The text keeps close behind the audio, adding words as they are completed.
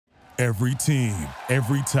Every team,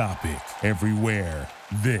 every topic, everywhere.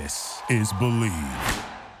 This is Believe.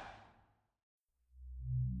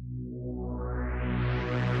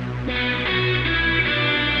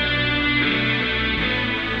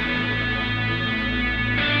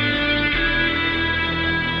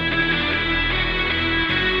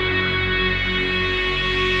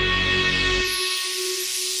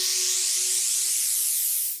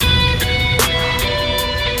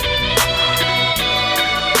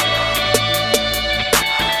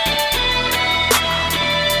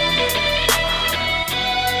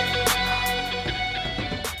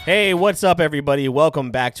 Hey, what's up, everybody?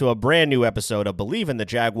 Welcome back to a brand new episode of Believe in the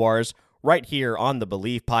Jaguars, right here on the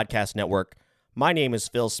Believe Podcast Network. My name is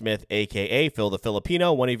Phil Smith, a.k.a. Phil the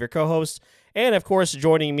Filipino, one of your co-hosts. And, of course,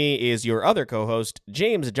 joining me is your other co-host,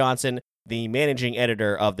 James Johnson, the managing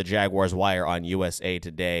editor of the Jaguars Wire on USA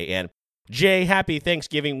Today. And, Jay, happy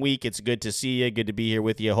Thanksgiving week. It's good to see you. Good to be here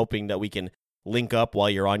with you, hoping that we can link up while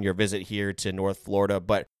you're on your visit here to North Florida.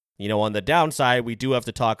 But you know, on the downside, we do have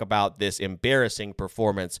to talk about this embarrassing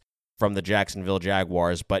performance from the Jacksonville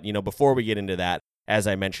Jaguars. But, you know, before we get into that, as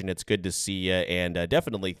I mentioned, it's good to see you and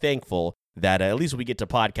definitely thankful that at least we get to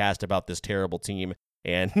podcast about this terrible team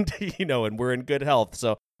and, you know, and we're in good health.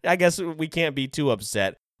 So I guess we can't be too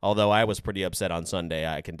upset, although I was pretty upset on Sunday.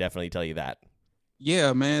 I can definitely tell you that.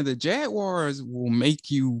 Yeah, man, the Jaguars will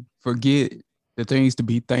make you forget the things to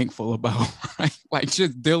be thankful about, right? Like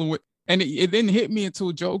just dealing with. And it didn't hit me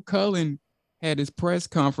until Joe Cullen had his press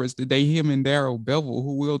conference the day him and Darrell Bevell,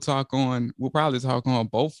 who we'll probably talk on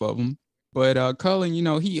both of them. But Cullen, you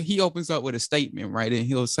know, he opens up with a statement, right? And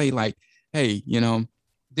he'll say like, hey, you know,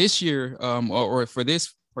 this year or for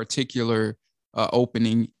this particular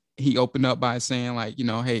opening, he opened up by saying like, you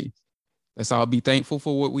know, hey, let's all be thankful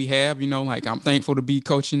for what we have. You know, like I'm thankful to be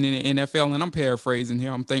coaching in the NFL, and I'm paraphrasing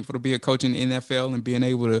here. I'm thankful to be a coach in the NFL and being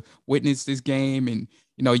able to witness this game, and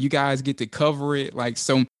you know, you guys get to cover it. Like,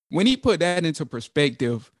 so when he put that into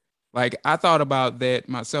perspective, like I thought about that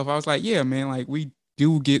myself. I was like, yeah, man, like we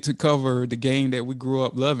do get to cover the game that we grew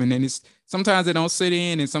up loving, and it's sometimes they don't sit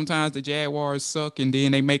in, and sometimes the Jaguars suck, and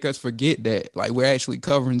then they make us forget that like we're actually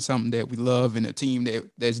covering something that we love and a team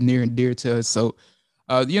that's near and dear to us. So.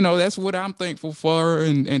 You know, that's what I'm thankful for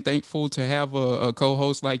and thankful to have a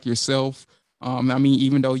co-host like yourself. I mean,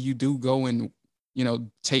 even though you do go and, you know,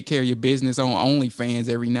 take care of your business on OnlyFans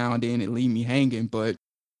every now and then and leave me hanging. But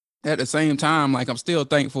at the same time, like I'm still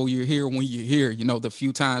thankful you're here when you're here, you know, the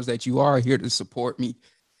few times that you are here to support me.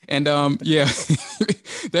 And yeah,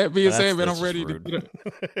 that being said, man, I'm ready to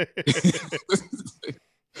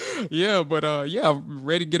yeah, but yeah, I'm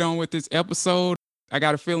ready to get on with this episode. I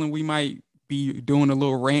got a feeling we might be doing a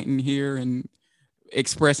little ranting here and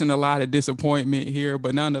expressing a lot of disappointment here,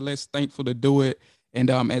 but nonetheless thankful to do it. And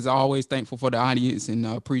as always, thankful for the audience and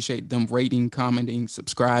appreciate them rating, commenting,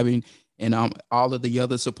 subscribing, and all of the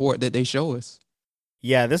other support that they show us.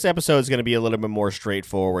 Yeah, this episode is going to be a little bit more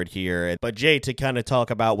straightforward here. But Jay, to kind of talk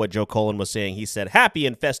about what Joe Cullen was saying, he said, happy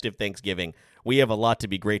and festive Thanksgiving. We have a lot to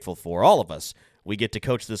be grateful for, all of us. We get to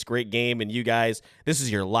coach this great game, and you guys, this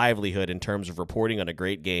is your livelihood in terms of reporting on a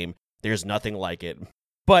great game. There's nothing like it.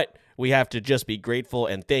 But we have to just be grateful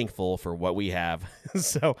and thankful for what we have.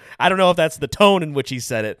 So I don't know if that's the tone in which he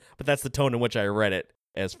said it, but that's the tone in which I read it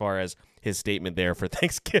as far as his statement there for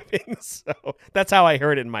Thanksgiving. So that's how I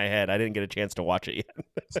heard it in my head. I didn't get a chance to watch it yet.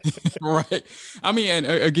 Right. I mean, and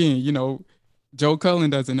again, you know, Joe Cullen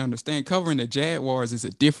doesn't understand covering the Jaguars is a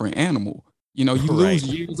different animal. You know, you lose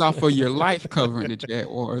years off of your life covering the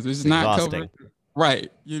Jaguars. It's not covering. Right.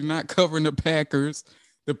 You're not covering the Packers,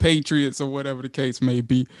 the Patriots, or whatever the case may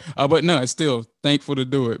be. But no, still thankful to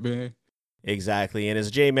do it, man. Exactly. And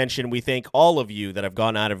as Jay mentioned, we thank all of you that have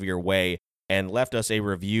gone out of your way and left us a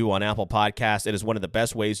review on Apple Podcasts. It is one of the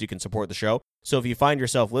best ways you can support the show. So if you find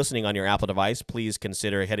yourself listening on your Apple device, please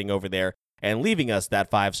consider heading over there and leaving us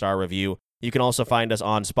that 5-star review. You can also find us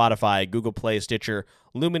on Spotify, Google Play, Stitcher,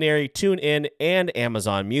 Luminary, TuneIn, and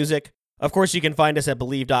Amazon Music. Of course, you can find us at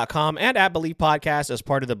Believe.com and at Believe Podcast as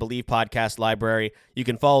part of the Believe Podcast library. You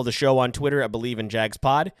can follow the show on Twitter at Believe in Jags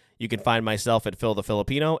Pod. You can find myself at Phil the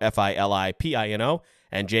Filipino, Filipino,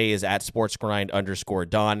 and Jay is at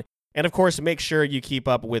SportsGrind_Don. And of course, make sure you keep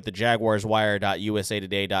up with the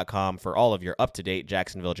JaguarsWire.usatoday.com for all of your up-to-date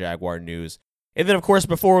Jacksonville Jaguar news. And then, of course,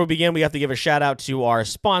 before we begin, we have to give a shout-out to our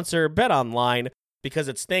sponsor, BetOnline, because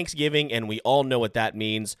it's Thanksgiving and we all know what that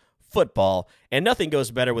means. Football, and nothing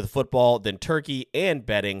goes better with football than turkey and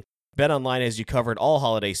betting. BetOnline has you covered all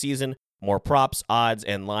holiday season, more props, odds,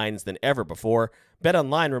 and lines than ever before.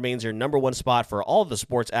 BetOnline remains your number one spot for all the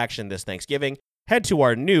sports action this Thanksgiving. Head to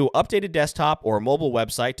our new updated desktop or mobile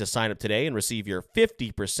website to sign up today and receive your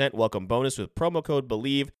 50% welcome bonus with promo code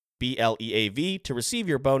BELIEVE, BLEAV, to receive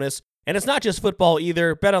your bonus. And it's not just football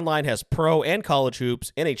either. BetOnline has pro and college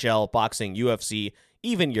hoops, NHL, boxing, UFC,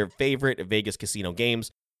 even your favorite Vegas casino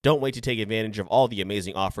games. Don't wait to take advantage of all the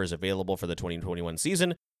amazing offers available for the 2021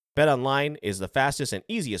 season. BetOnline is the fastest and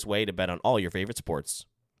easiest way to bet on all your favorite sports.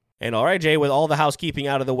 And all right, Jay, with all the housekeeping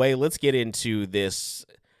out of the way, let's get into this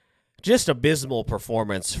just abysmal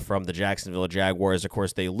performance from the Jacksonville Jaguars. Of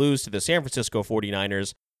course, they lose to the San Francisco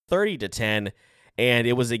 49ers 30-10, and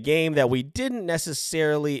it was a game that we didn't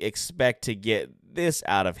necessarily expect to get this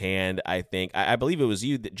out of hand, I think. I believe it was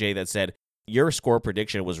you, Jay, that said your score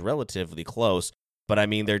prediction was relatively close, but I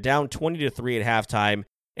mean, they're down 20-3 at halftime,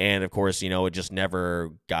 and of course, it just never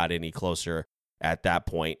got any closer at that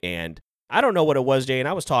point. And I don't know what it was, Jay, and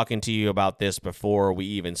I was talking to you about this before we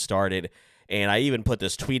even started, and I even put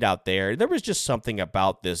this tweet out there. There was just something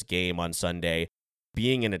about this game on Sunday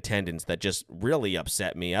being in attendance that just really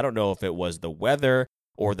upset me. I don't know if it was the weather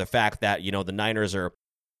or the fact that, the Niners are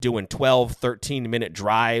doing 12, 13-minute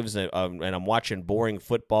drives and I'm watching boring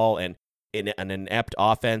football and in an inept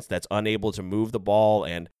offense that's unable to move the ball.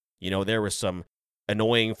 And, there was some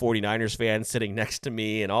annoying 49ers fans sitting next to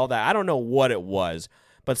me and all that. I don't know what it was,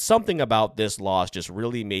 but something about this loss just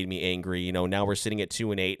really made me angry. Now we're sitting at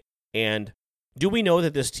 2-8. And do we know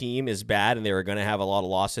that this team is bad and they were going to have a lot of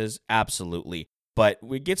losses? Absolutely. But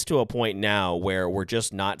it gets to a point now where we're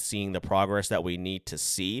just not seeing the progress that we need to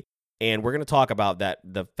see. And we're going to talk about that,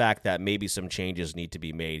 the fact that maybe some changes need to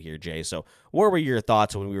be made here, Jay. So what were your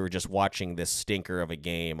thoughts when we were just watching this stinker of a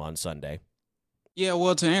game on Sunday? Yeah,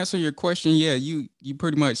 well, to answer your question, yeah, you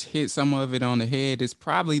pretty much hit some of it on the head. It's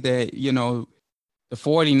probably that, the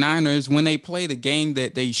 49ers, when they play the game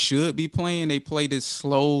that they should be playing, they play this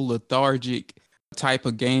slow, lethargic type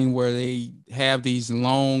of game where they have these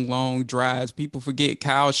long drives. People forget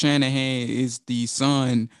Kyle Shanahan is the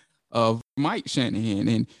son of Mike Shanahan.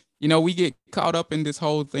 And, we get caught up in this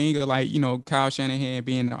whole thing of Kyle Shanahan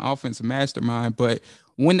being the offensive mastermind. But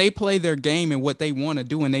when they play their game and what they want to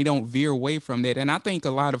do and they don't veer away from that, and I think a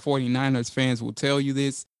lot of 49ers fans will tell you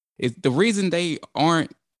this, is the reason they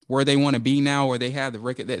aren't where they want to be now or they have the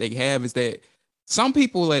record that they have is that some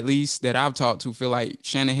people, at least that I've talked to, feel like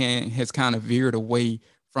Shanahan has kind of veered away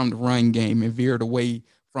from the run game and veered away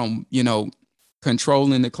from,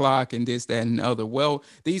 controlling the clock and this, that, and the other. Well,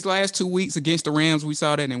 these last 2 weeks against the Rams, we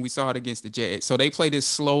saw that, and we saw it against the Jets. So they play this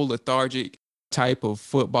slow, lethargic type of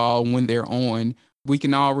football when they're on. We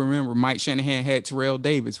can all remember Mike Shanahan had Terrell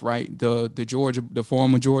Davis, right? The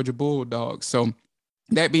former Georgia Bulldogs. So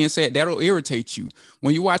that being said, that'll irritate you.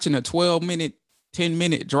 When you're watching a 12-minute,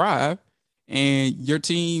 10-minute drive, and your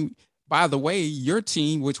team, by the way,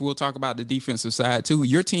 which we'll talk about the defensive side too,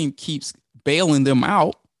 your team keeps bailing them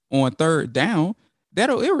out on third down,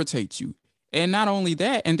 that'll irritate you. And not only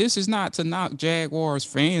that, and this is not to knock Jaguars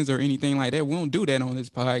fans or anything like that. We don't do that on this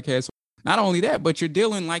podcast. Not only that, but you're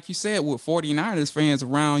dealing, like you said, with 49ers fans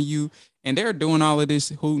around you, and they're doing all of this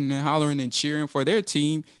hooting and hollering and cheering for their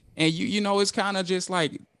team. And it's kind of just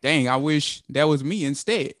like, dang, I wish that was me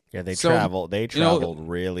instead. Yeah, they traveled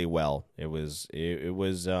really well. It was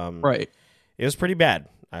right. It was pretty bad.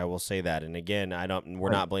 I will say that. And again, we're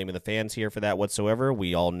not blaming the fans here for that whatsoever.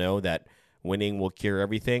 We all know that winning will cure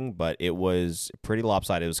everything, but it was pretty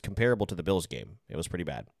lopsided. It was comparable to the Bills game. It was pretty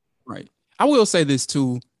bad. Right. I will say this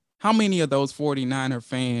too. How many of those 49er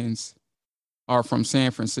fans are from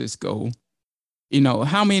San Francisco?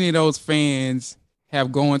 How many of those fans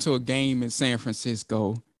have gone to a game in San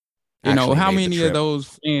Francisco? How many of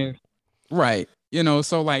those fans? Right.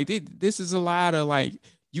 So this is a lot of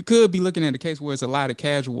you could be looking at a case where it's a lot of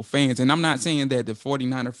casual fans. And I'm not saying that the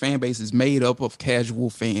 49er fan base is made up of casual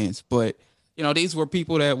fans, but these were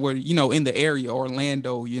people that were, in the area,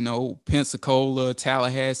 Orlando, Pensacola,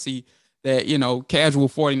 Tallahassee, that, casual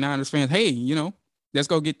 49ers fans, hey, let's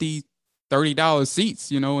go get these $30 seats,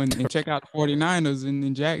 and check out the 49ers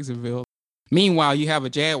in Jacksonville. Meanwhile, you have a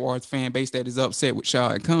Jaguars fan base that is upset with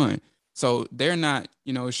Shad Khan. So they're not,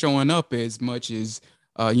 showing up as much as,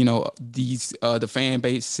 these the fan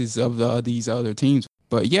bases of these other teams.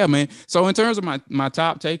 But yeah, man. So in terms of my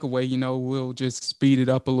top takeaway, we'll just speed it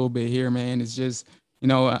up a little bit here, man. It's just,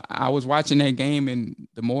 I was watching that game, and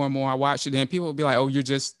the more and more I watched it, and people will be like, oh, you're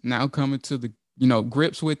just now coming to the,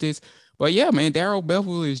 grips with this. But yeah, man, Darrell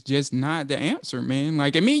Bevell is just not the answer, man.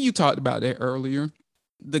 And me and you talked about that earlier.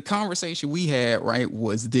 The conversation we had, right,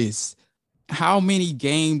 was this. How many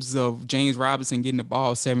games of James Robinson getting the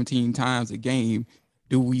ball 17 times a game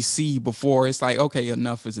do we see before it's like, okay,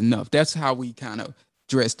 enough is enough? That's how we kind of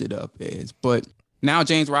dressed it up as. But Now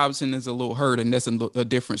James Robinson is a little hurt, and that's a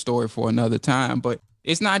different story for another time. But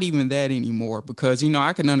it's not even that anymore because,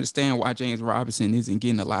 I can understand why James Robinson isn't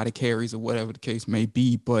getting a lot of carries or whatever the case may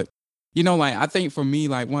be. But, like I think for me,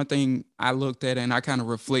 like one thing I looked at and I kind of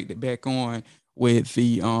reflected back on with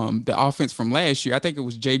the offense from last year, I think it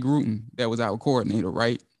was Jay Gruden that was our coordinator,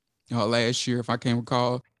 right? Last year, if I can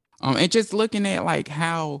recall. And just looking at like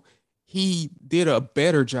how he did a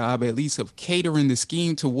better job, at least of catering the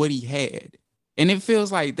scheme to what he had. And it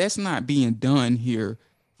feels like that's not being done here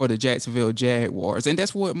for the Jacksonville Jaguars. And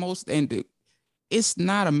that's what it's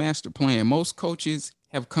not a master plan. Most coaches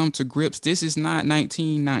have come to grips. This is not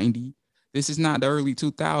 1990. This is not the early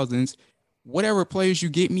 2000s. Whatever players you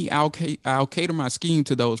get me, I'll cater my scheme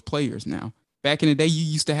to those players now. Back in the day, you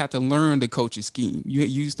used to have to learn the coach's scheme. You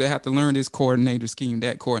used to have to learn this coordinator scheme,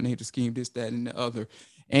 that coordinator scheme, this, that, and the other.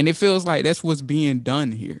 And it feels like that's what's being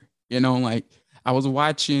done here. Like I was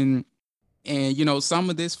watching, and, some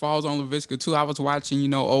of this falls on Laviska too. I was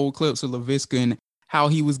watching, old clips of Laviska and how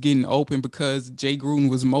he was getting open because Jay Gruden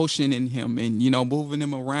was motioning him and, moving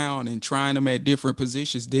him around and trying him at different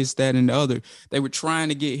positions, this, that, and the other. They were trying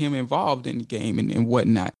to get him involved in the game and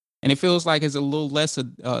whatnot. And it feels like it's a little less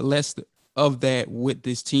of that with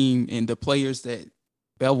this team and the players that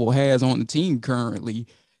Bevell has on the team currently.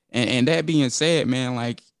 And that being said, man,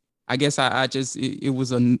 like, I guess I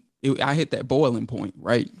hit that boiling point,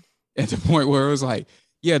 right? At the point where it was like,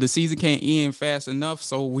 yeah, the season can't end fast enough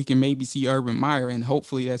so we can maybe see Urban Meyer, and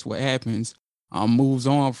hopefully that's what happens. Moves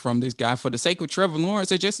on from this guy for the sake of Trevor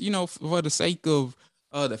Lawrence, or just, for the sake of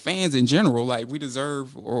the fans in general. Like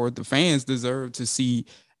the fans deserve to see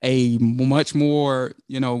a much more,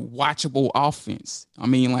 watchable offense. I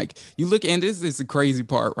mean, like you look, and this is the crazy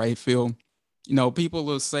part, right, Phil? People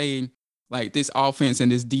will say like this offense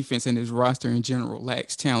and this defense and this roster in general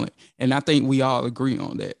lacks talent. And I think we all agree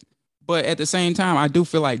on that. But at the same time, I do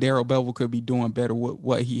feel like Darrell Bevell could be doing better with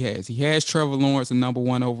what he has. He has Trevor Lawrence, the number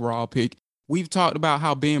 1 overall pick. We've talked about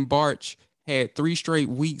how Ben Bartch had 3 straight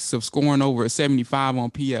weeks of scoring over a 75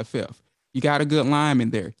 on PFF. You got a good lineman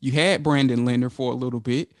there. You had Brandon Linder for a little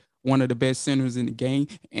bit, one of the best centers in the game.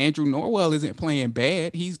 Andrew Norwell isn't playing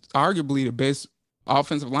bad. He's arguably the best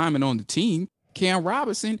offensive lineman on the team. Cam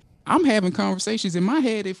Robinson, I'm having conversations in my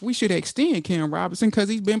head if we should extend Cam Robinson because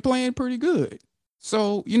he's been playing pretty good.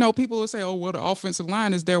 So, people will say, oh, well, the offensive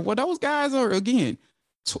line is there. Well, those guys are, again,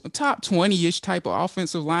 top 20-ish type of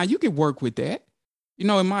offensive line. You can work with that.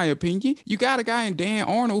 In my opinion, you got a guy in Dan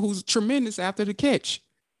Arnold who's tremendous after the catch.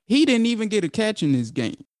 He didn't even get a catch in this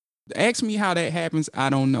game. Ask me how that happens.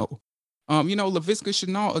 I don't know. Laviska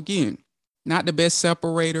Shenault, again, not the best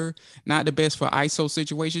separator, not the best for ISO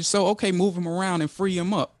situations. So, okay, move him around and free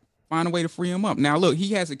him up. Find a way to free him up. Now, look, he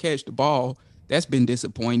has to catch the ball. That's been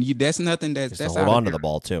disappointing. That's nothing that's hold on to the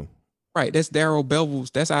ball too. Right. That's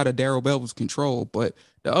out of Darrell Bevell's control. But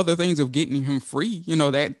the other things of getting him free,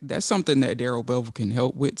 that's something that Darrell Bevell can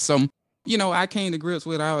help with. Some, I came to grips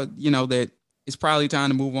with that it's probably time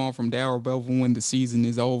to move on from Darrell Bevell when the season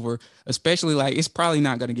is over. Especially like it's probably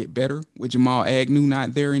not going to get better with Jamal Agnew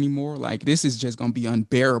not there anymore. Like this is just going to be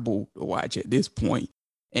unbearable to watch at this point.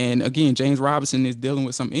 And again, James Robinson is dealing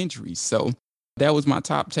with some injuries. So that was my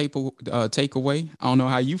top takeaway. I don't know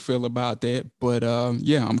how you feel about that, but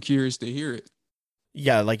yeah, I'm curious to hear it.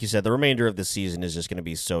 Yeah, like you said, the remainder of the season is just going to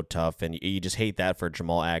be so tough, and you just hate that for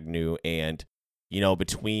Jamal Agnew. And,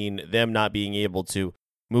 between them not being able to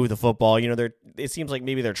move the football, it seems like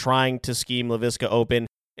maybe they're trying to scheme Laviska open.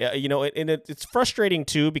 And it's frustrating,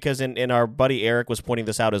 too, because and our buddy Eric was pointing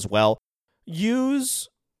this out as well. Use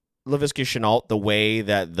Laviska Shenault the way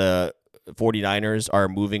that the 49ers are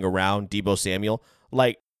moving around Deebo Samuel.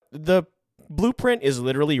 Like, the blueprint is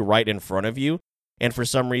literally right in front of you, and for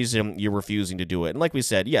some reason, you're refusing to do it. And like we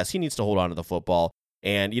said, yes, he needs to hold on to the football.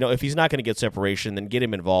 And, if he's not going to get separation, then get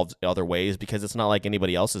him involved in other ways, because it's not like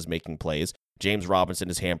anybody else is making plays. James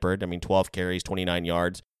Robinson is hampered. 12 carries, 29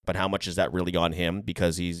 yards. But how much is that really on him?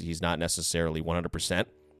 Because he's not necessarily 100%.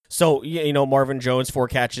 So, Marvin Jones, 4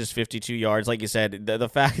 catches, 52 yards. Like you said, the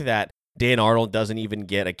fact that Dan Arnold doesn't even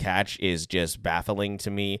get a catch is just baffling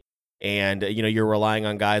to me. And, you're relying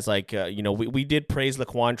on guys like, we did praise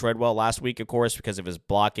Laquan Treadwell last week, of course, because of his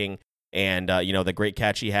blocking and, the great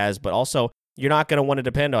catch he has. But also, you're not going to want to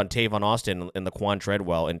depend on Tavon Austin and Laquan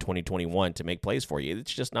Treadwell in 2021 to make plays for you.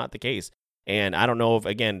 It's just not the case. And I don't know if,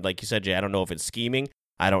 again, like you said, Jay, I don't know if it's scheming.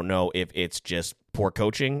 I don't know if it's just poor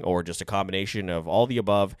coaching or just a combination of all the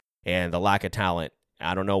above and the lack of talent.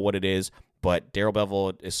 I don't know what it is. But Darrell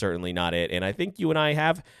Bevell is certainly not it. And I think you and I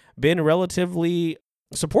have been relatively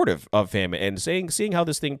supportive of him and seeing how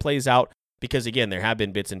this thing plays out. Because, again, there have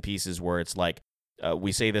been bits and pieces where it's like,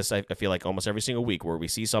 We say this, I feel like, almost every single week, where we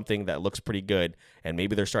see something that looks pretty good and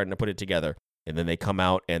maybe they're starting to put it together, and then they come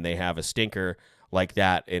out and they have a stinker like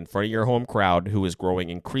that in front of your home crowd who is growing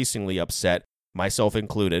increasingly upset, myself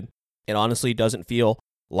included. It honestly doesn't feel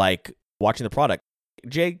like watching the product.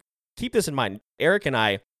 Jay, keep this in mind. Eric and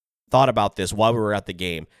I thought about this while we were at the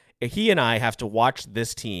game. He and I have to watch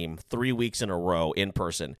this team 3 weeks in a row in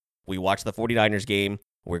person. We watched the 49ers game.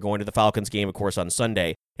 We're going to the Falcons game, of course, on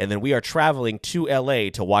Sunday. And then we are traveling to LA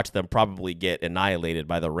to watch them probably get annihilated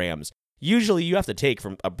by the Rams. Usually you have to take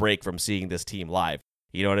a break from seeing this team live.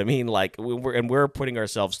 You know what I mean? Like, we're putting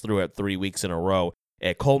ourselves through it 3 weeks in a row,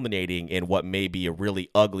 culminating in what may be a really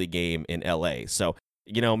ugly game in LA. So,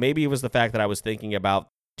 maybe it was the fact that I was thinking about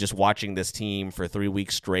just watching this team for 3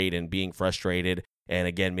 weeks straight and being frustrated. And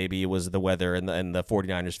again, maybe it was the weather and the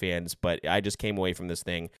 49ers fans, but I just came away from this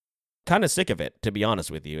thing kind of sick of it, to be honest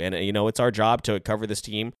with you. And, it's our job to cover this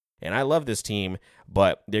team. And I love this team,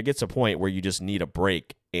 but there gets a point where you just need a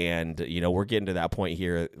break. And, we're getting to that point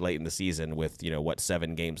here late in the season with,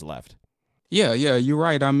 7 games left. Yeah, you're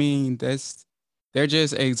right. I mean, they're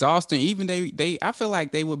just exhausting. Even I feel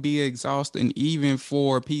like they would be exhausting even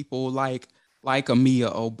for people like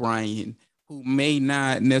Amia O'Brien, who may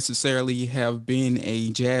not necessarily have been a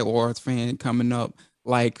Jaguars fan coming up.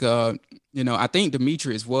 Like, I think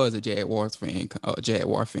Demetrius was a Jaguar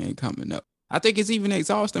fan coming up. I think it's even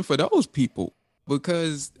exhausting for those people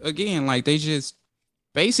because, again, like, they just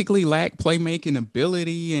basically lack playmaking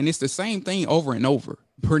ability, and it's the same thing over and over.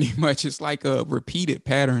 Pretty much, it's like a repeated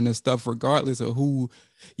pattern of stuff, regardless of who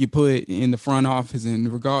you put in the front office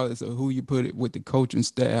and regardless of who you put it with the coaching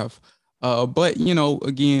staff. But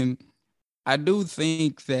again, I do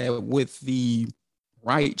think that with the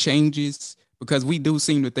right changes, because we do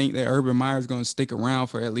seem to think that Urban Meyer is going to stick around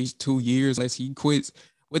for at least 2 years unless he quits.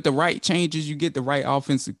 With the right changes, you get the right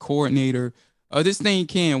offensive coordinator. This thing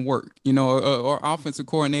can work, or offensive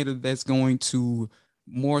coordinator that's going to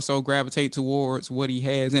more so gravitate towards what he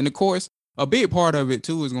has. And of course, a big part of it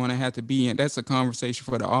too is going to have to be, and that's a conversation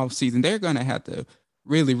for the offseason, they're going to have to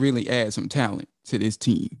really, really add some talent to this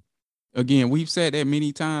team. Again, we've said that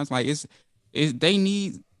many times, like they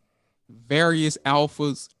need various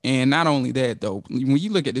alphas. And not only that, though, when you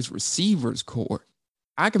look at this receivers core,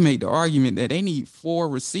 I can make the argument that they need 4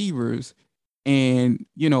 receivers and,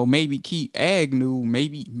 maybe keep Agnew,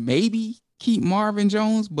 maybe keep Marvin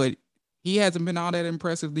Jones, but he hasn't been all that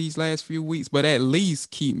impressive these last few weeks, but at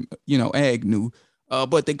least keep, Agnew.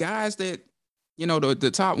 But the guys that,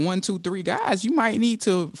 the top 1, 2, 3 guys, you might need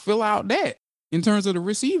to fill out that in terms of the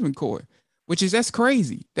receiving core, that's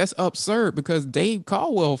crazy. That's absurd because Dave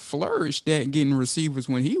Caldwell flourished at getting receivers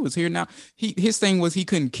when he was here. Now, his thing was he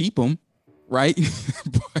couldn't keep them, right?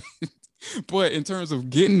 but in terms of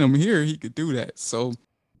getting them here, he could do that. So,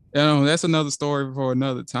 that's another story for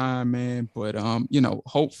another time, man. But,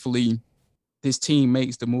 hopefully this team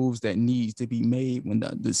makes the moves that needs to be made when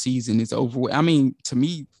the season is over. I mean, to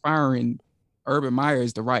me, firing Urban Meyer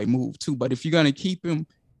is the right move too. But if you're going to keep him,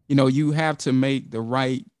 you have to make the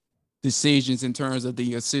right decisions in terms of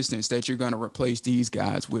the assistants that you're going to replace these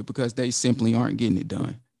guys with because they simply aren't getting it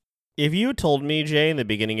done. If you told me, Jay, in the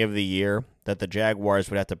beginning of the year that the Jaguars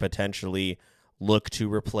would have to potentially look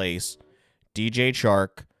to replace DJ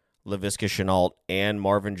Chark, Laviska Shenault, and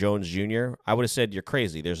Marvin Jones Jr., I would have said you're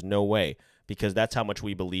crazy. There's no way, because that's how much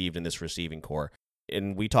we believed in this receiving core.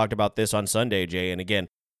 And we talked about this on Sunday, Jay, and again,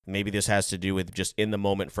 maybe this has to do with just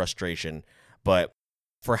in-the-moment frustration, but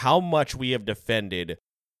for how much we have defended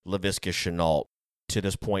Laviska Shenault to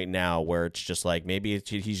this point now where it's just like maybe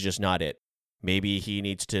he's just not it. Maybe he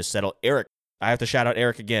needs to settle. Eric, I have to shout out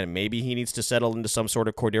Eric again. Maybe he needs to settle into some sort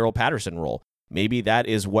of Cordero Patterson role. Maybe that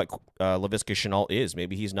is what Laviska Shenault is.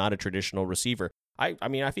 Maybe he's not a traditional receiver. I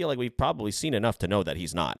mean, I feel like we've probably seen enough to know that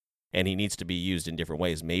he's not, and he needs to be used in different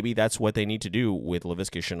ways. Maybe that's what they need to do with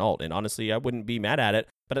Laviska Shenault. And honestly, I wouldn't be mad at it.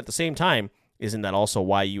 But at the same time, isn't that also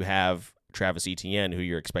why you have Travis Etienne, who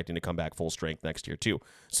you're expecting to come back full strength next year too?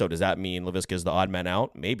 So does that mean Laviska is the odd man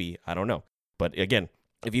out? Maybe. I don't know. But again,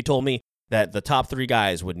 if you told me that the top 3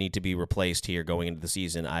 guys would need to be replaced here going into the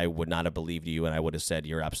season, I would not have believed you, and I would have said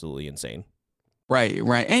you're absolutely insane. Right.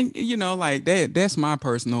 And, like that's my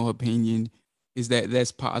personal opinion, is that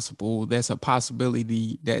that's possible. That's a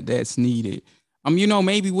possibility that's needed.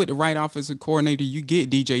 Maybe with the right offensive coordinator, you get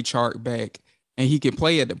DJ Chark back, and he can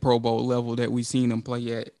play at the Pro Bowl level that we've seen him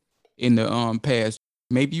play at in the past.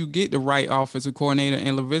 Maybe you get the right offensive coordinator,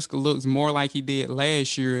 and Laviska looks more like he did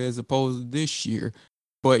last year as opposed to this year.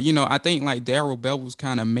 But, I think like Darrell Bevels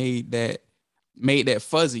kind of made that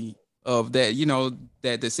fuzzy of that,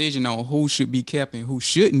 that decision on who should be kept and who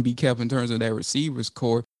shouldn't be kept in terms of that receivers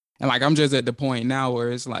core. And like, I'm just at the point now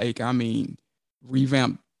where it's like, I mean,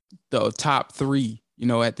 revamp the top three,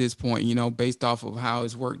 at this point, based off of how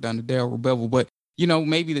it's worked under Darrell Bevel. But,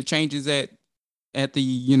 maybe the changes at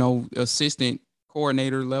the, assistant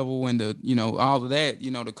coordinator level and the, all of that,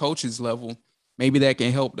 the coaches level, maybe that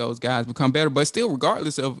can help those guys become better. But still,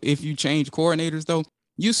 regardless of if you change coordinators, though,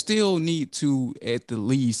 you still need to, at the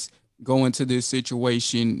least, go into this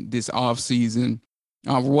situation this offseason,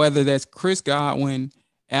 whether that's Chris Godwin,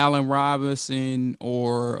 Allen Robinson,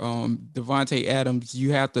 or Devontae Adams.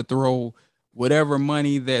 You have to throw whatever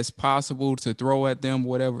money that's possible to throw at them,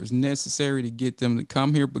 whatever is necessary to get them to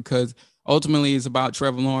come here, because ultimately it's about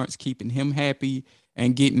Trevor Lawrence, keeping him happy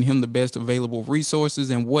and getting him the best available resources.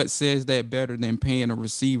 And what says that better than paying a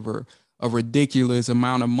receiver a ridiculous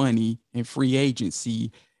amount of money in free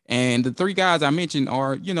agency? And the three guys I mentioned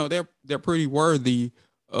are, they're pretty worthy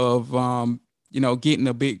of, getting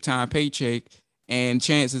a big time paycheck. And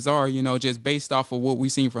chances are, just based off of what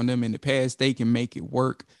we've seen from them in the past, they can make it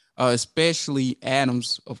work. Especially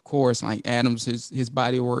Adams, of course. Like Adams, his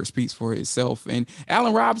body of work speaks for itself. And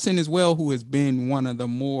Allen Robinson as well, who has been one of the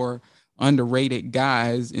more underrated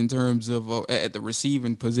guys in terms of at the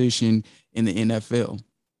receiving position in the NFL.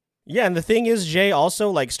 Yeah, and the thing is, Jay,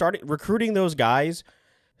 also, like, recruiting those guys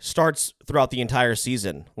starts throughout the entire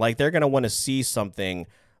season. Like, they're going to want to see something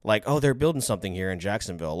like, oh, they're building something here in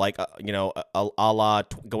Jacksonville, like, a la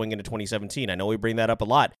going into 2017. I know we bring that up a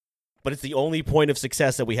lot, but it's the only point of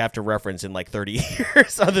success that we have to reference in like 30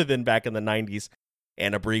 years other than back in the 90s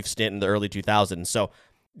and a brief stint in the early 2000s. So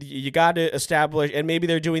you got to establish, and maybe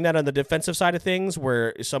they're doing that on the defensive side of things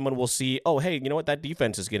where someone will see, oh, hey, you know what, that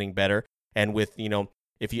defense is getting better. And with,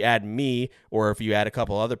 if you add me or if you add a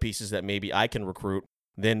couple other pieces that maybe I can recruit,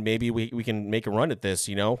 then maybe we can make a run at this,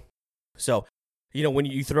 So, when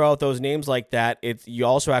you throw out those names like that, you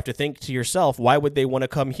also have to think to yourself, why would they want to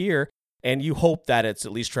come here? And you hope that it's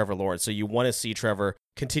at least Trevor Lawrence. So you want to see Trevor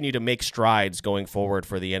continue to make strides going forward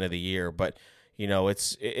for the end of the year. But,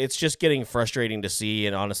 it's just getting frustrating to see.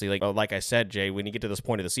 And honestly, like I said, Jay, when you get to this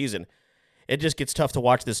point of the season, it just gets tough to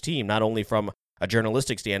watch this team, not only from a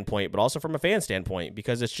journalistic standpoint, but also from a fan standpoint,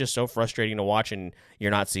 because it's just so frustrating to watch and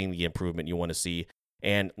you're not seeing the improvement you want to see.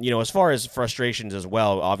 And, as far as frustrations as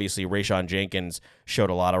well, obviously Rayshawn Jenkins showed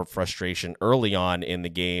a lot of frustration early on in the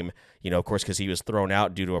game, of course, because he was thrown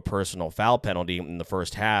out due to a personal foul penalty in the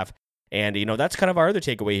first half. And, that's kind of our other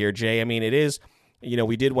takeaway here, Jay. I mean, it is,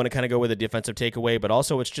 we did want to kind of go with a defensive takeaway, but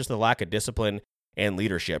also it's just the lack of discipline and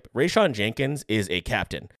leadership. Rayshawn Jenkins is a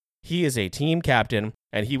captain. He is a team captain,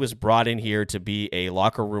 and he was brought in here to be a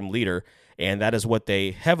locker room leader, and that is what they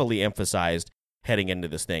heavily emphasized heading into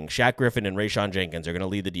this thing. Shaq Griffin and Rayshawn Jenkins are going to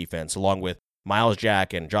lead the defense, along with Myles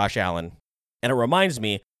Jack and Josh Allen. And it reminded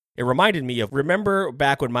me of, remember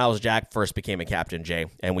back when Myles Jack first became a captain, Jay,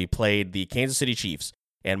 and we played the Kansas City Chiefs,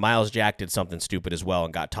 and Myles Jack did something stupid as well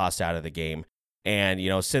and got tossed out of the game. And,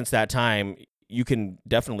 since that time, you can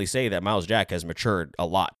definitely say that Myles Jack has matured a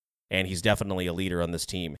lot, and he's definitely a leader on this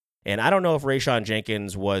team. And I don't know if Rayshawn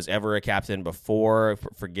Jenkins was ever a captain before.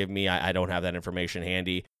 Forgive me, I don't have that information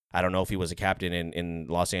handy. I don't know if he was a captain in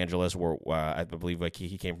Los Angeles, where I believe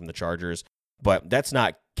he came from the Chargers, but that's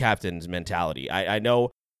not captain's mentality. I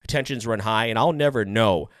know tensions run high, and I'll never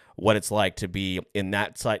know what it's like to be in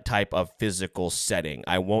that type of physical setting.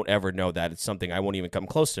 I won't ever know that. It's something I won't even come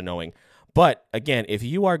close to knowing. But again, if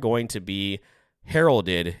you are going to be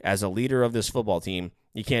heralded as a leader of this football team,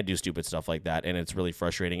 you can't do stupid stuff like that, and it's really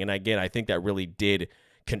frustrating. And again, I think that really did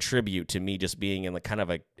contribute to me just being in kind of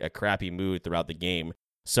a crappy mood throughout the game.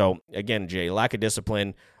 So again, Jay, lack of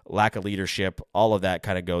discipline, lack of leadership, all of that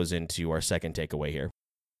kind of goes into our second takeaway here.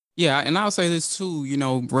 Yeah, and I'll say this too,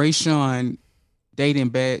 Rayshawn, dating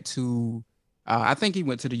back to, I think he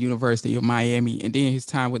went to the University of Miami, and then his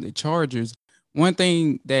time with the Chargers. One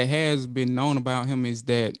thing that has been known about him is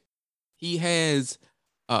that he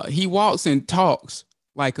walks and talks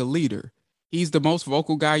like a leader. He's the most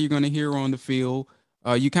vocal guy you're going to hear on the field.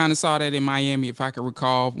 You kind of saw that in Miami, if I can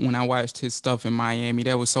recall, when I watched his stuff in Miami.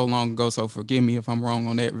 That was so long ago, so forgive me if I'm wrong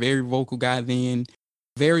on that. Very vocal guy then.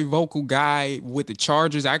 Very vocal guy with the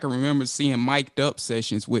Chargers. I can remember seeing mic'd up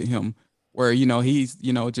sessions with him where, he's,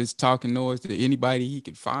 just talking noise to anybody he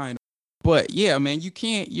could find. But yeah, man, you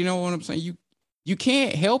can't, you know what I'm saying? You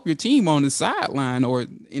can't help your team on the sideline, or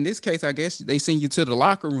in this case, I guess they send you to the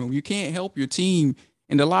locker room. You can't help your team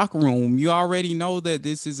in the locker room. You already know that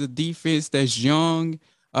this is a defense that's young.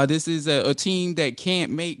 This is a team that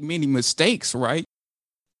can't make many mistakes, right?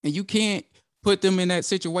 And you can't put them in that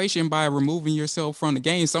situation by removing yourself from the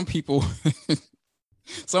game. Some people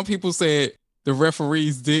said the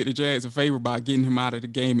referees did the Jags a favor by getting him out of the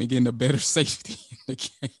game and getting a better safety in the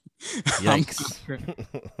game. Yikes.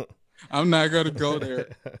 I'm not going to go there.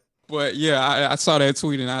 But yeah, I saw that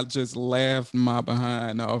tweet and I just laughed my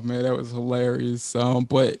behind off, man. That was hilarious.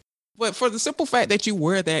 But for the simple fact that you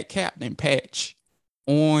wear that captain patch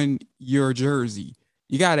on your jersey,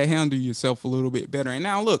 you got to handle yourself a little bit better. And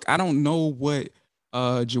now look, I don't know what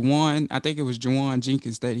Juwan, I think it was Juwan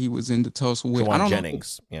Jenkins that he was in the tussle with. I Juwan don't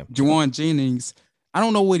Jennings. know. Yeah. Juwan Jennings. I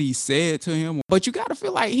don't know what he said to him, but you got to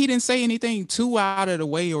feel like he didn't say anything too out of the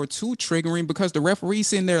way or too triggering because the referee's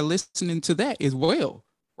sitting there listening to that as well,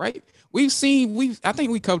 right? I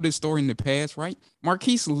think we covered this story in the past, right?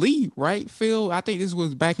 Marquise Lee, right? Phil, I think this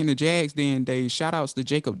was back in the Jags then days. Shout outs to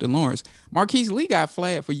Jacob DeLawrence. Marquise Lee got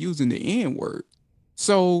flagged for using the N word.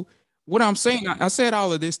 So what I'm saying, I said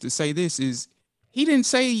all of this to say this is he didn't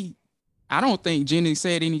say, I don't think Jennings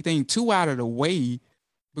said anything too out of the way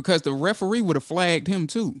because the referee would have flagged him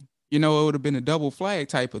too. You know, it would have been a double flag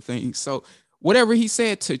type of thing. So whatever he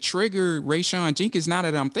said to trigger Rayshawn Jenkins, now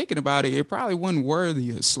that I'm thinking about it, it probably wasn't worthy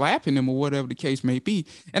of slapping him or whatever the case may be.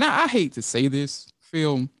 And I hate to say this,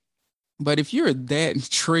 Phil, but if you're that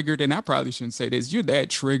triggered, and I probably shouldn't say this, you're that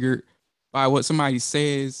triggered by what somebody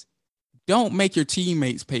says, don't make your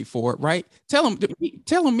teammates pay for it, right? Tell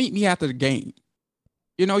them meet me after the game.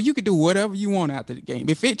 You know, you could do whatever you want after the game.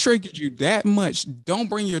 If it triggered you that much, don't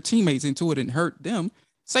bring your teammates into it and hurt them.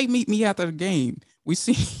 Say meet me after the game. We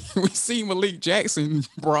see Malik Jackson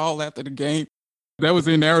brawl after the game. That was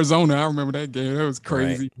in Arizona. I remember that game. That was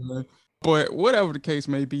crazy, man. But whatever the case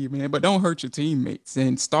may be, man. But don't hurt your teammates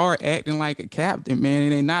and start acting like a captain,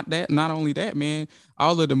 man. And not only that, man.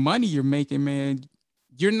 All of the money you're making, man.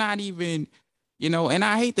 You're not even, you know. And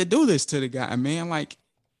I hate to do this to the guy, man. Like,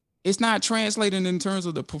 it's not translating in terms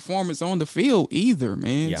of the performance on the field either,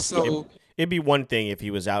 man. Yeah. So it'd be one thing if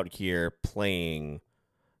he was out here playing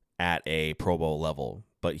at a Pro Bowl level,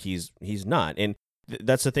 but he's not. And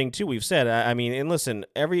that's the thing too. We've said, I mean, and listen,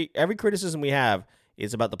 every criticism we have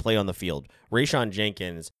is about the play on the field. Rayshawn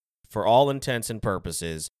Jenkins, for all intents and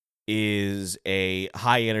purposes, is a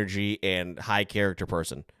high energy and high character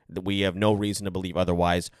person. We have no reason to believe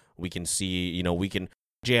otherwise. We can see,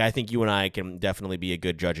 Jay, I think you and I can definitely be a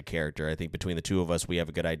good judge of character. I think between the two of us, we have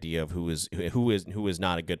a good idea of who is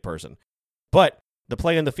not a good person. But the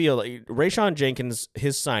play on the field, Rayshawn Jenkins,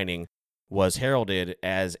 his signing was heralded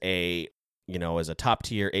as a top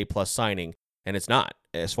tier A+ signing, and it's not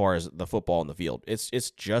as far as the football on the field.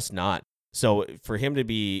 It's just not. So for him to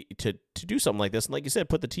do something like this, and like you said,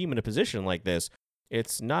 put the team in a position like this,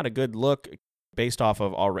 it's not a good look based off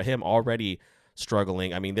of him already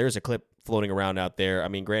struggling. I mean, there's a clip floating around out there. I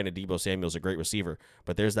mean, granted, Deebo Samuel's a great receiver,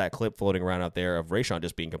 but there's that clip floating around out there of Rayshawn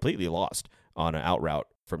just being completely lost on an out route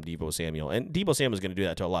from Deebo Samuel. And Deebo Samuel's going to do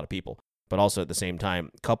that to a lot of people, but also at the same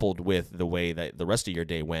time, coupled with the way that the rest of your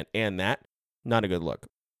day went, and that, not a good look.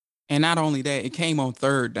 And not only that, it came on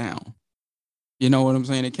third down. You know what I'm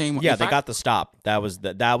saying? It came on. Yeah, they got the stop. That was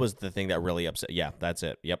the thing that really upset. Yeah, that's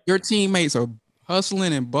it. Yep. Your teammates are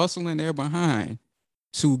hustling and bustling there behind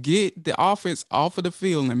to get the offense off of the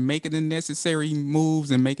field and making the necessary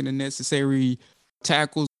moves and making the necessary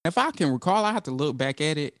tackles. If I can recall, I have to look back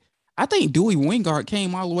at it. I think Dewey Wingard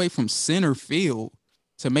came all the way from center field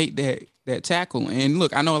to make that tackle. And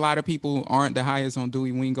look, I know a lot of people aren't the highest on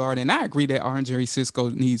Dewey Wingard, and I agree that RJ Cisco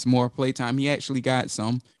needs more playtime. He actually got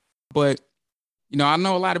some. But, I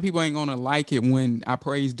know a lot of people ain't going to like it when I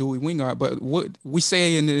praise Dewey Wingard, but what we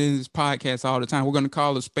say in this podcast all the time, we're going to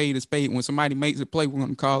call a spade a spade. When somebody makes a play, we're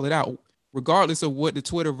going to call it out. Regardless of what the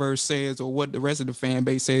Twitterverse says or what the rest of the fan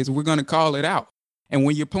base says, we're going to call it out. And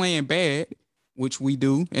when you're playing bad, which we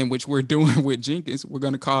do and which we're doing with Jenkins, we're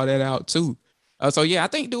going to call that out too. So, yeah, I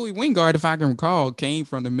think Dewey Wingard, if I can recall, came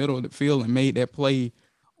from the middle of the field and made that play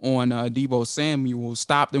on Deebo Samuel,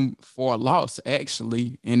 stopped him for a loss,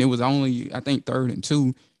 actually. And it was only, I think, 3rd and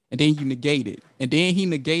 2. And then you negate it. And then he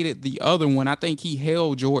negated the other one. I think he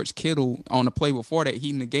held George Kittle on the play before that.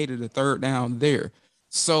 He negated the 3rd down there.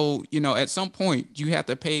 So, at some point, you have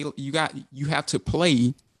to play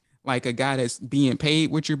like a guy that's being paid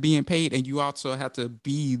what you're being paid. And you also have to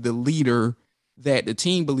be the leader that the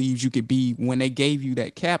team believes you could be when they gave you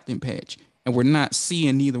that captain patch. And we're not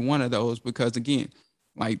seeing neither one of those because, again,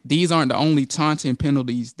 like, these aren't the only taunting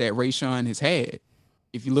penalties that Rayshawn has had.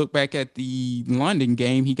 If you look back at the London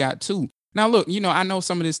game, he got 2. Now, look, I know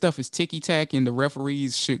some of this stuff is ticky-tack and the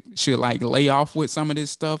referees should like lay off with some of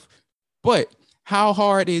this stuff. But how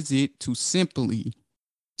hard is it to simply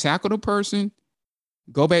tackle the person,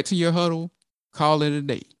 go back to your huddle, call it a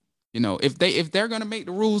day? If they're going to make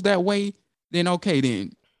the rules that way, then okay,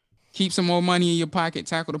 then keep some more money in your pocket,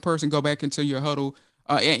 tackle the person, go back into your huddle.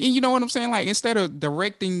 And you know what I'm saying? Like, instead of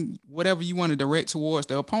directing whatever you want to direct towards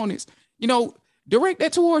the opponents, direct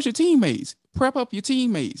that towards your teammates. Prep up your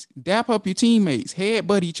teammates, dap up your teammates,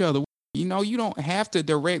 headbutt each other. You don't have to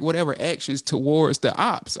direct whatever actions towards the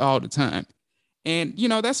ops all the time. And,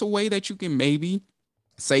 that's a way that you can maybe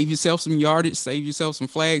save yourself some yardage, save yourself some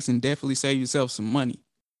flags, and definitely save yourself some money.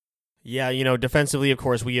 Yeah, defensively, of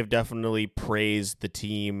course, we have definitely praised the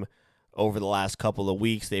team over the last couple of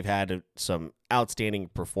weeks. They've had some outstanding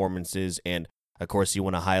performances, and of course, you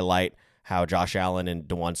want to highlight how Josh Allen and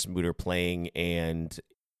DeJuan Smoot are playing, and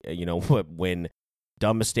when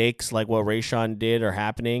dumb mistakes like what Rayshon did are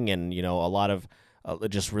happening, and a lot of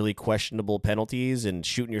just really questionable penalties and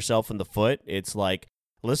shooting yourself in the foot. It's like,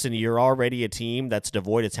 listen, you're already a team that's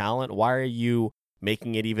devoid of talent. Why are you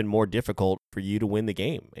making it even more difficult for you to win the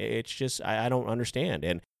game? It's just, I don't understand.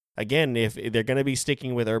 And again, if they're going to be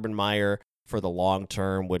sticking with Urban Meyer for the long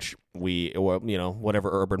term, which whatever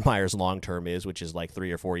Urban Meyer's long term is, which is like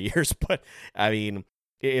 3 or 4 years. But I mean,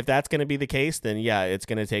 if that's going to be the case, then yeah, it's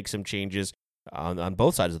going to take some changes on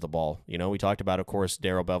both sides of the ball. We talked about, of course,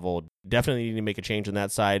 Darrell Bevell definitely need to make a change on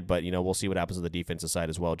that side, but we'll see what happens on the defensive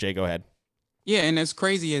side as well. Jay, go ahead. Yeah, and as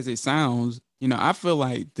crazy as it sounds, I feel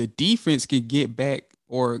like the defense could get back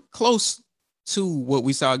or close to what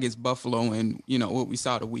we saw against Buffalo and, what we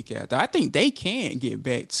saw the week after. I think they can get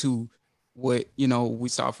back to what, we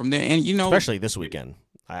saw from there. And, especially this weekend.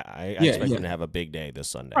 I expect them to have a big day this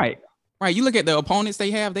Sunday. Right. You look at the opponents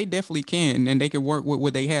they have, they definitely can, and they can work with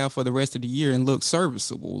what they have for the rest of the year and look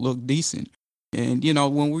serviceable, look decent. And,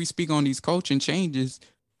 when we speak on these coaching changes,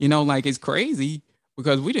 like, it's crazy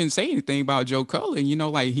because we didn't say anything about Joe Cullen.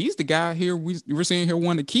 Like, he's the guy here we're seeing here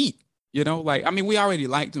want to keep. Like, I mean, we already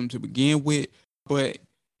liked him to begin with, but,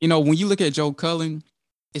 when you look at Joe Cullen,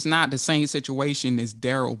 it's not the same situation as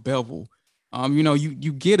Darrell Bevell.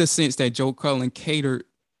 You get a sense that Joe Cullen catered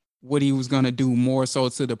what he was going to do more so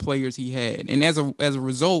to the players he had. And as a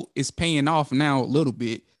result, it's paying off now a little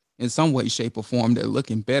bit in some way, shape, or form. They're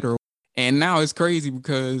looking better. And now it's crazy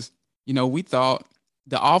because, we thought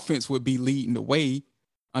the offense would be leading the way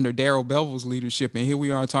under Darrell Bevell's leadership. And here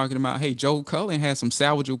we are talking about, hey, Joe Cullen has some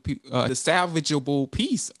salvageable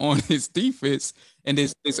piece on his defense and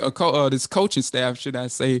this coaching staff, should I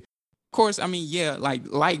say. Of course, I mean, yeah,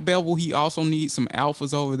 like Bevell, he also needs some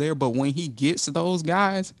alphas over there. But when he gets those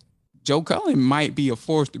guys, Joe Cullen might be a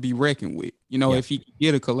force to be reckoned with. If he can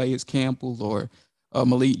get a Calais Campbell or a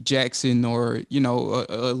Malik Jackson or, a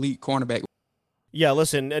elite cornerback. Yeah,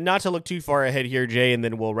 listen, not to look too far ahead here, Jay, and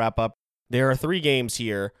then we'll wrap up. There are 3 games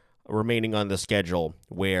here remaining on the schedule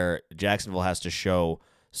where Jacksonville has to show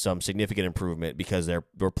some significant improvement because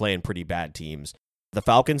we're playing pretty bad teams. The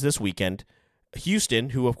Falcons this weekend,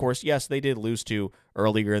 Houston, who, of course, yes, they did lose to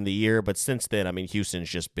earlier in the year, but since then, I mean, Houston's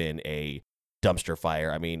just been a dumpster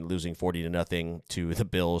fire. I mean, losing 40-0 to the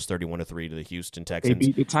Bills, 31-3 to the Houston Texans. They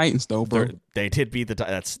beat the Titans, though, bro. They did beat the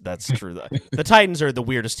Titans. That's true. The Titans are the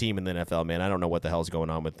weirdest team in the NFL, man. I don't know what the hell's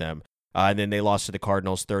going on with them. And then they lost to the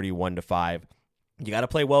Cardinals 31-5. You got to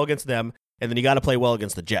play well against them, and then you got to play well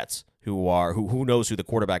against the Jets, who knows who the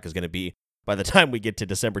quarterback is going to be by the time we get to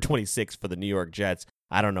December 26th for the New York Jets.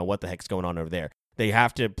 I don't know what the heck's going on over there. They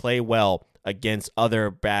have to play well against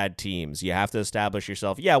other bad teams. You have to establish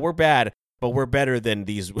yourself. Yeah, we're bad, but we're better than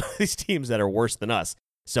these teams that are worse than us.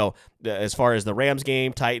 So as far as the Rams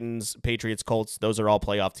game, Titans, Patriots, Colts, those are all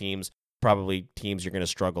playoff teams, probably teams you're going to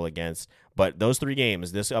struggle against. But those 3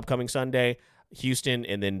 games, this upcoming Sunday, Houston,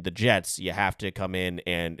 and then the Jets, you have to come in,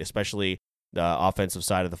 and especially the offensive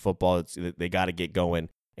side of the football, they got to get going.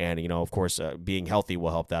 And, of course, being healthy will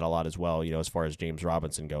help that a lot as well, as far as James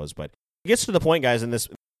Robinson goes. But it gets to the point, guys, in this,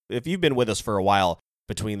 if you've been with us for a while,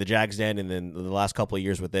 between the Jags Den and then the last couple of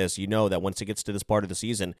years with this, that once it gets to this part of the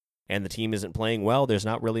season and the team isn't playing well, there's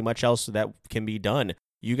not really much else that can be done.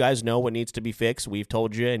 You guys know what needs to be fixed. We've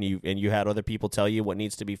told you, and you had other people tell you what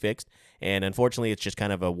needs to be fixed. And unfortunately, it's just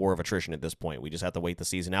kind of a war of attrition at this point. We just have to wait the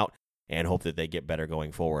season out and hope that they get better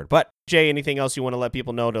going forward. But Jay, anything else you want to let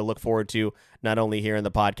people know to look forward to, not only here in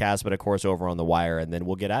the podcast, but of course over on the wire, and then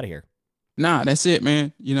we'll get out of here. Nah, that's it,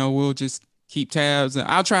 man. We'll just keep tabs, and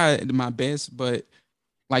I'll try my best. But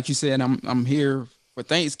like you said, I'm here for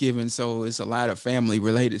Thanksgiving, so it's a lot of family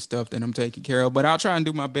related stuff that I'm taking care of. But I'll try and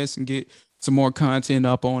do my best and get some more content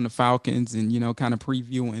up on the Falcons and, kind of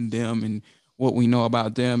previewing them and what we know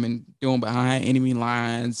about them and doing behind enemy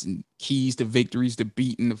lines and keys to victories to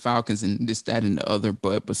beating the Falcons and this, that, and the other.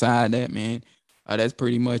 But beside that, man, that's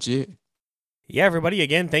pretty much it. Yeah, everybody,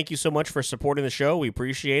 again, thank you so much for supporting the show. We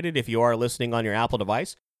appreciate it. If you are listening on your Apple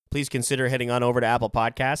device, please consider heading on over to Apple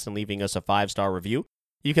Podcasts and leaving us a 5-star review.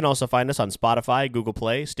 You can also find us on Spotify, Google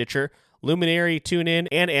Play, Stitcher, Luminary, TuneIn,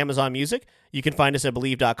 and Amazon Music. You can find us at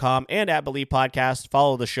Believe.com and at Believe Podcast.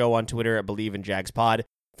 Follow the show on Twitter at Believe in Jags Pod.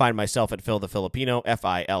 Find myself at Phil the Filipino,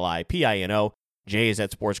 Filipino. Jay is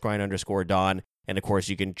at SportsGrind_Don. And of course,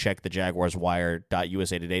 you can check the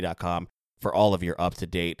JaguarsWire.usatoday.com for all of your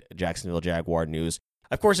up-to-date Jacksonville Jaguar news.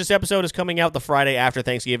 Of course, this episode is coming out the Friday after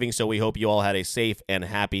Thanksgiving, so we hope you all had a safe and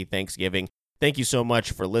happy Thanksgiving. Thank you so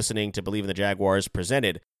much for listening to Believe in the Jaguars,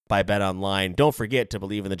 presented by BetOnline. Don't forget to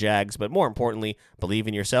believe in the Jags, but more importantly, believe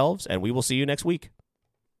in yourselves, and we will see you next week.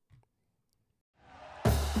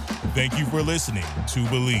 Thank you for listening to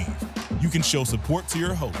Believe. You can show support to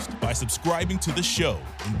your host by subscribing to the show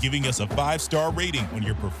and giving us a 5-star rating on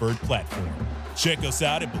your preferred platform. Check us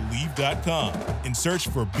out at Believe.com and search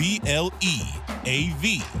for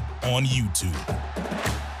BLEAV on YouTube.